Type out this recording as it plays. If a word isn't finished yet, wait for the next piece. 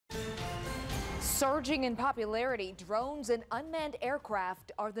Surging in popularity, drones and unmanned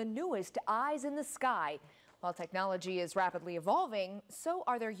aircraft are the newest eyes in the sky. While technology is rapidly evolving, so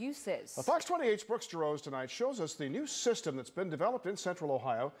are their uses. Fox 28's Brooks Jarosz tonight shows us the new system that's been developed in Central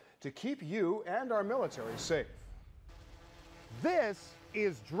Ohio to keep you and our military safe. This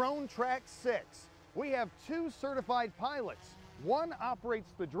is Drone Track 6. We have two certified pilots. One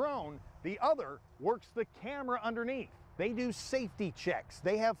operates the drone, the other works the camera underneath. They do safety checks,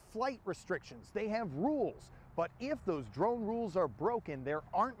 they have flight restrictions, they have rules. But if those drone rules are broken, there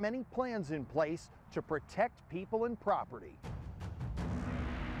aren't many plans in place to protect people and property.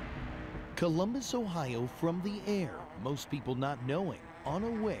 Columbus, Ohio from the air, most people not knowing,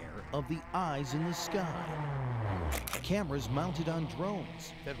 unaware of the eyes in the sky. Cameras mounted on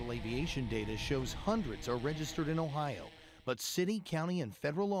drones. Federal aviation data shows hundreds are registered in Ohio. But city, county, and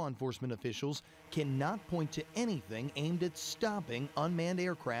federal law enforcement officials cannot point to anything aimed at stopping unmanned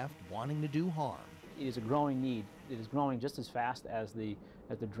aircraft wanting to do harm. It is a growing need. It is growing just as fast as the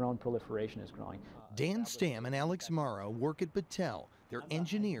drone proliferation is growing. Dan Stam and Alex Morrow work at Battelle. They're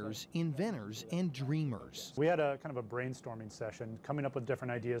engineers, inventors, and dreamers. We had a kind of a brainstorming session, coming up with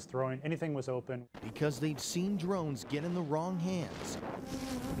different ideas, throwing anything was open. Because they've seen drones get in the wrong hands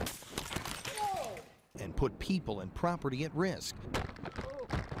and put people and property at risk.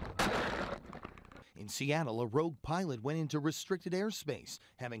 In Seattle, a rogue pilot went into restricted airspace,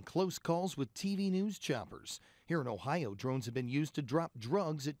 having close calls with TV news choppers. Here in Ohio, drones have been used to drop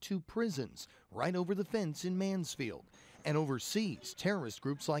drugs at two prisons, right over the fence in Mansfield. And overseas, terrorist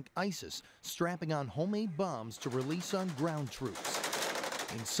groups like ISIS strapping on homemade bombs to release on ground troops.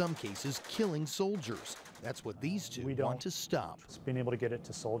 In some cases, killing soldiers. That's what these two want to stop. Being able to get it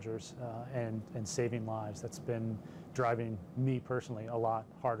to soldiers and saving lives, that's been driving me personally a lot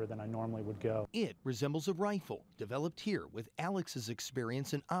harder than I normally would go. It resembles a rifle, developed here with Alex's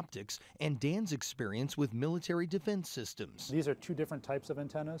experience in optics and Dan's experience with military defense systems. These are two different types of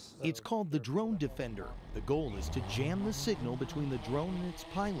antennas. It's called the Drone Defender. The goal is to jam the signal between the drone and its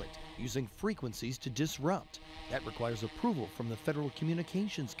pilot, using frequencies to disrupt. That requires approval from the Federal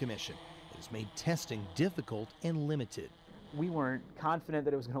Communications Commission. It has made testing difficult and limited. We weren't confident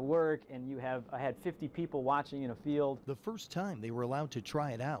that it was going to work, and I had 50 people watching in a field. The first time they were allowed to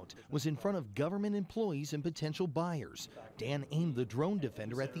try it out was in front of government employees and potential buyers. Dan aimed the Drone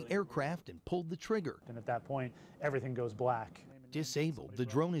Defender at the aircraft and pulled the trigger. And at that point, everything goes black. Disabled, the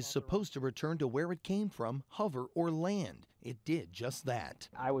drone is supposed to return to where it came from, hover or land. It did just that.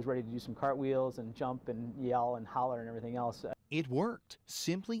 I was ready to do some cartwheels and jump and yell and holler and everything else. It worked,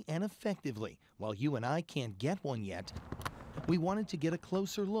 simply and effectively. While you and I can't get one yet, we wanted to get a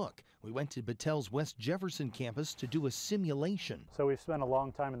closer look. We went to Battelle's West Jefferson campus to do a simulation. So we've spent a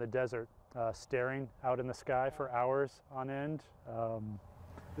long time in the desert, staring out in the sky for hours on end.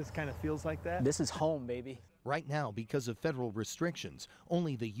 This kind of feels like that? This is home, baby. Right now, because of federal restrictions,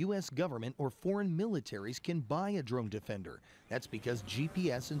 only the U.S. government or foreign militaries can buy a Drone Defender. That's because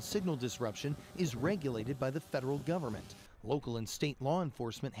GPS and signal disruption is regulated by the federal government. Local and state law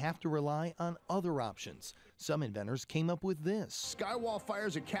enforcement have to rely on other options. Some inventors came up with this. Skywall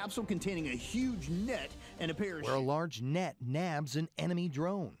fires a capsule containing a huge net and a parachute. Where a large net nabs an enemy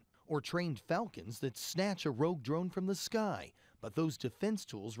drone. Or trained falcons that snatch a rogue drone from the sky. But those defense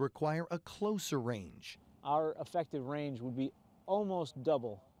tools require a closer range. Our effective range would be almost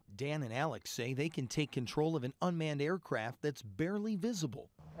double. Dan and Alex say they can take control of an unmanned aircraft that's barely visible.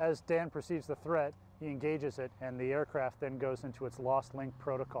 As Dan perceives the threat, he engages it, and the aircraft then goes into its lost link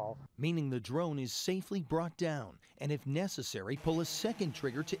protocol. Meaning the drone is safely brought down, and if necessary, pull a second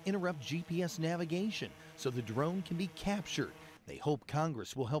trigger to interrupt GPS navigation so the drone can be captured. They hope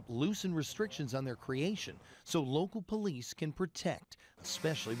Congress will help loosen restrictions on their creation so local police can protect,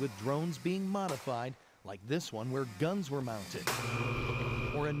 especially with drones being modified, like this one where guns were mounted,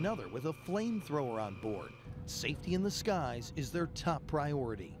 or another with a flamethrower on board. Safety in the skies is their top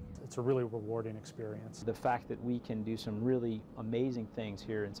priority. It's a really rewarding experience. The fact that we can do some really amazing things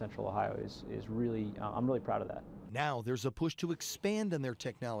here in Central Ohio is really, I'm really proud of that. Now there's a push to expand on their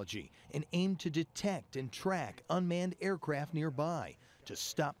technology and aim to detect and track unmanned aircraft nearby to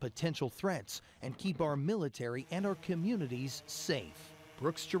stop potential threats and keep our military and our communities safe.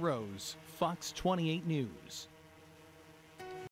 Brooks Jarosz, Fox 28 News.